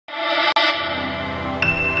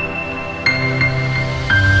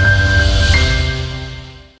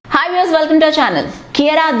Welcome to channel.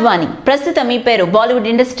 Kiara Advani ప్రస్తుతం ఈ పేరు బాలీవుడ్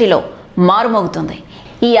ఇండస్ట్రీలో మారుమోగుతుంది.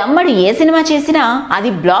 ఈ అమ్మడు ఏ సినిమా చేసినా అది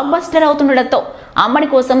బ్లాక్ బస్టర్ అవుతుండటంతో అమ్మడి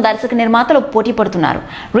కోసం దర్శక నిర్మాతలు పోటీ పడుతున్నారు.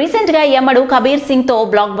 రీసెంట్ గా ఈ అమ్మడు కబీర్ సింగ్ తో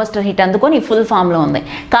బ్లాక్ బస్టర్ హిట్ అందుకొని ఫుల్ ఫామ్ లో ఉంది.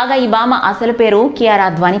 కాగా ఈ భామ అసలు పేరు కియారా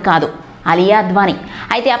అద్వానీ కాదు, అలియా అద్వానీ.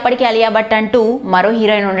 అయితే అప్పటికి అలియా భట్ అంటూ మరో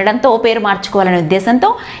హీరోయిన్ ఉండడంతో పేరు మార్చుకోవాలనే ఉద్దేశంతో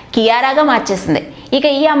కియారాగా మార్చేసింది. ఇక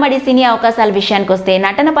ఈ అమ్మడి సినీ అవకాశాల విషయానికి వస్తే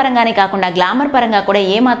నటన పరంగానే కాకుండా గ్లామర్ పరంగా కూడా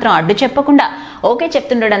ఏమాత్రం అడ్డు చెప్పకుండా ఓకే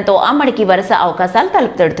చెప్తుండడంతో అమ్మడికి వరుస అవకాశాలు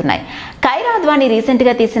తలుపు తడుతున్నాయి. కైరా అద్వానీ రీసెంట్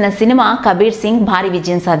గా తీసిన సినిమా కబీర్ సింగ్ భారీ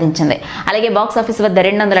విజయం సాధించింది. అలాగే బాక్సాఫీస్ వద్ద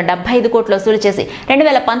 275 కోట్లు వసూలు చేసి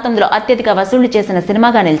 2019లో అత్యధిక వసూలు చేసిన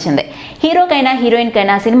సినిమాగా నిలిచింది. హీరోకైనా హీరోయిన్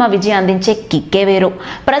కైనా సినిమా విజయం అందించే కిక్కే వేరు.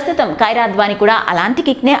 ప్రస్తుతం కైరా అద్వానీ కూడా అలాంటి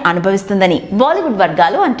కిక్ నే అనుభవిస్తుందని బాలీవుడ్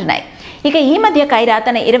వర్గాలు అంటున్నాయి. ఇక ఈ మధ్య కైరా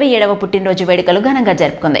తన 27వ పుట్టినరోజు వేడుకలు ఘనంగా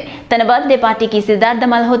జరుపుకుంది. తన బర్త్డే పార్టీకి సిద్ధార్థ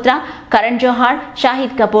మల్హోత్రా, కరణ్ జోహార్,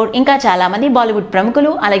 షాహిద్ కపూర్ ఇంకా చాలా మంది బాలీవుడ్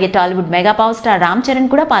ప్రముఖులు అలాగే Tollywood mega power star Ram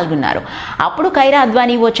Charan కూడా పాల్గొన్నారు. అప్పుడు కైరా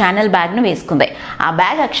అద్వానీ ఓ ఛానల్ బ్యాగ్ ను వేసుకుంది. ఆ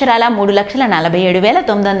బ్యాగ్ అక్షరాల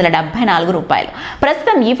 3,47,974 రూపాయలు.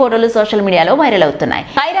 ప్రస్తుతం ఈ ఫోటోలు సోషల్ మీడియాలో వైరల్ అవుతున్నాయి.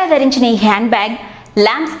 కైరా ధరించిన ఈ hand bag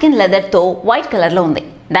lamp skin leather తో వైట్ కలర్ లో ఉంది.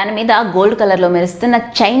 దాని మీద గోల్డ్ కలర్ లో మెరుస్తున్న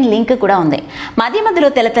చైన్ లింక్ కూడా ఉంది. మధ్యలో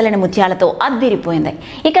తెల్లతెల్లని ముత్యాలతో అద్దిరిపోయింది.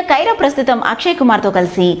 ఇక కైరా ప్రస్తుతం అక్షయ్ కుమార్ తో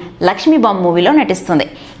కలిసి లక్ష్మీ బాంబ్ మూవీలో నటిస్తుంది.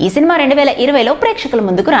 ఈ సినిమా 2020లో ప్రేక్షకుల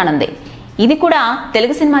ముందుకు రానుంది. ఇది కూడా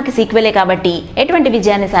తెలుగు సినిమాకి సీక్వెలే కాబట్టి ఎటువంటి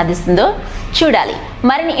విజయాన్ని సాధిస్తుందో చూడాలి.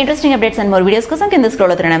 మరిన్ని interesting updates and more videos కోసం కింద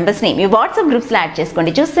స్క్రోల్ అవుతున్న నెంబర్స్ ని మీ వాట్సాప్ గ్రూప్స్ లో యాడ్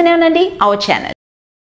చేసుకోండి. చూస్తూనే ఉండండి అవర్ ఛానల్.